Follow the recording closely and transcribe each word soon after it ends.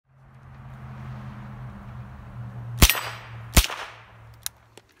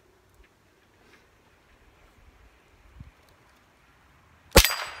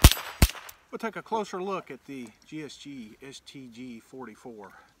We'll take a closer look at the GSG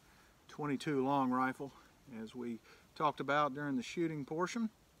STG-44 22 long rifle, as we talked about during the shooting portion.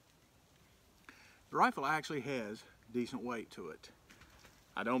 The rifle actually has decent weight to it.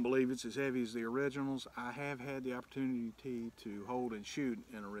 I don't believe it's as heavy as the originals. I have had the opportunity to hold and shoot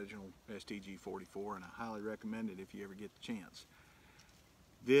an original STG-44, and I highly recommend it if you ever get the chance.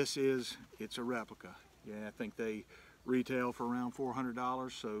 It's a replica. Yeah, I think they retail for around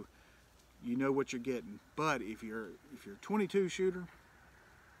 $400, so you know what you're getting. But if you're a 22 shooter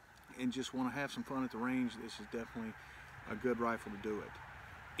and just want to have some fun at the range, this is definitely a good rifle to do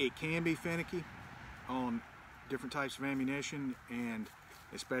it. It can be finicky on different types of ammunition, and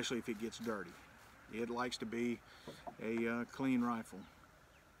especially if it gets dirty. It likes to be a clean rifle.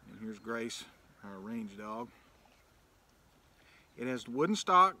 And here's Grace, our range dog. It has wooden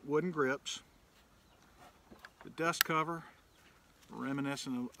stock, wooden grips, the dust cover,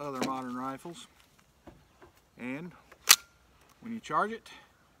 reminiscent of other modern rifles. And when you charge it,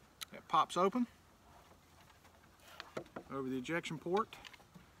 it pops open over the ejection port.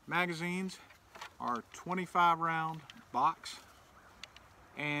 Magazines are 25 round box,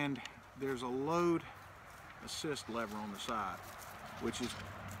 and there's a load assist lever on the side, which is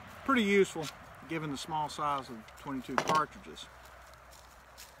pretty useful given the small size of 22 cartridges.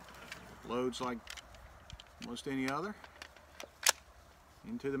 Loads like most any other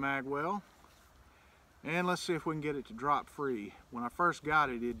into the mag well, and let's see if we can get it to drop free. When I first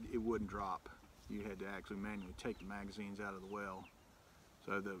got it, it wouldn't drop. You had to actually manually take the magazines out of the well.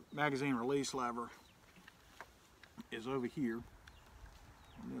 So the magazine release lever is over here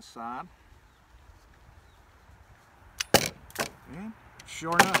on this side, and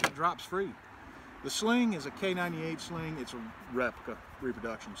sure enough, it drops free. The sling is a K98 sling. It's a replica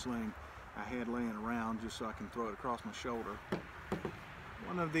reproduction sling I had laying around just so I can throw it across my shoulder.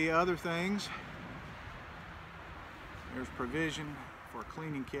 One of the other things, there's provision for a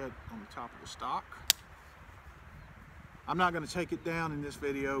cleaning kit on the top of the stock. I'm not going to take it down in this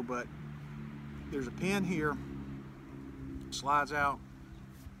video, but there's a pin here, slides out,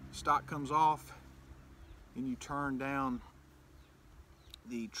 stock comes off, and you turn down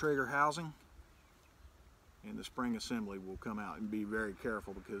the trigger housing and the spring assembly will come out. And be very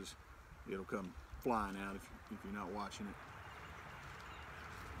careful because it'll come flying out if you're not watching it.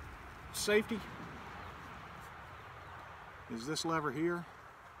 Safety is this lever here.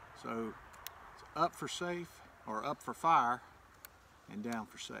 So it's up for safe, or up for fire, and down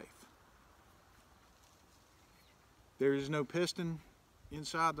for safe. There is no piston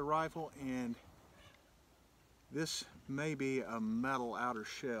inside the rifle, and this may be a metal outer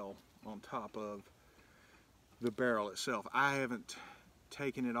shell on top of the barrel itself. I haven't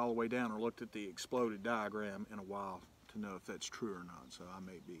taken it all the way down or looked at the exploded diagram in a while to know if that's true or not, so I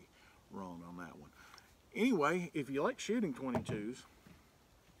may be wrong on that one. Anyway, if you like shooting 22s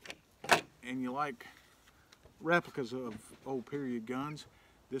and you like replicas of old period guns,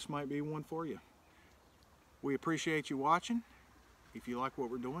 this might be one for you. We appreciate you watching. If you like what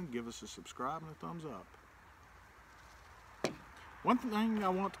we're doing, give us a subscribe and a thumbs up. One thing I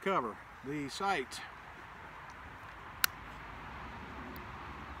want to cover, the sight.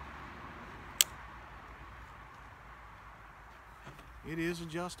 It is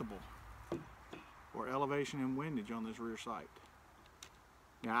adjustable for elevation and windage on this rear sight.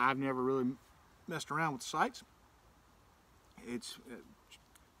 Now, I've never really messed around with the sights.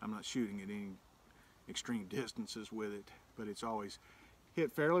 I'm not shooting at any extreme distances with it, but it's always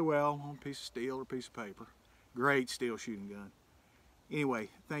hit fairly well on a piece of steel or a piece of paper. Great steel shooting gun. Anyway,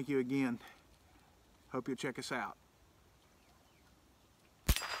 thank you again. Hope you'll check us out.